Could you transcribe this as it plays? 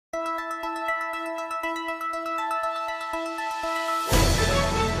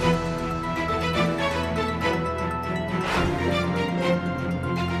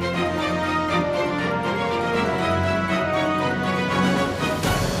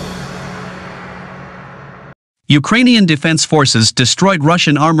Ukrainian defense forces destroyed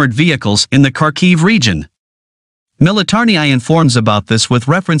Russian armored vehicles in the Kharkiv region. Militarny informs about this with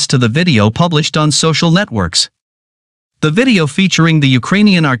reference to the video published on social networks. The video featuring the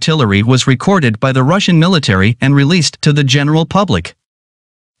Ukrainian artillery was recorded by the Russian military and released to the general public.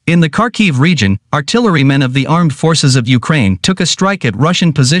 In the Kharkiv region, artillerymen of the armed forces of Ukraine took a strike at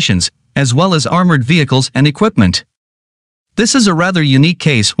Russian positions, as well as armored vehicles and equipment. This is a rather unique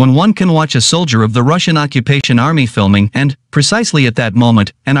case when one can watch a soldier of the Russian occupation army filming and, precisely at that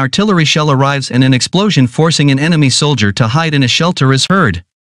moment, an artillery shell arrives and an explosion forcing an enemy soldier to hide in a shelter is heard.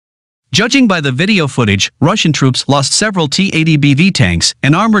 Judging by the video footage, Russian troops lost several T-80BV tanks,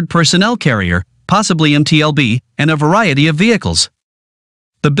 an armored personnel carrier, possibly MTLB, and a variety of vehicles.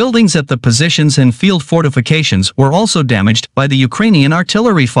 The buildings at the positions and field fortifications were also damaged by the Ukrainian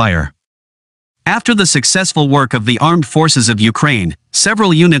artillery fire. After the successful work of the armed forces of Ukraine,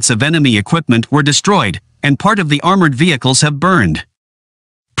 several units of enemy equipment were destroyed, and part of the armored vehicles have burned.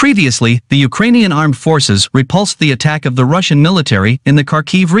 Previously, the Ukrainian armed forces repulsed the attack of the Russian military in the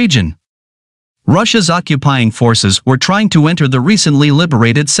Kharkiv region. Russia's occupying forces were trying to enter the recently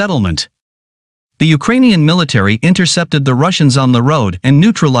liberated settlement. The Ukrainian military intercepted the Russians on the road and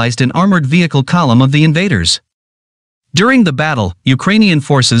neutralized an armored vehicle column of the invaders. During the battle, Ukrainian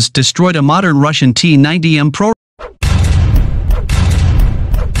forces destroyed a modern Russian T-90M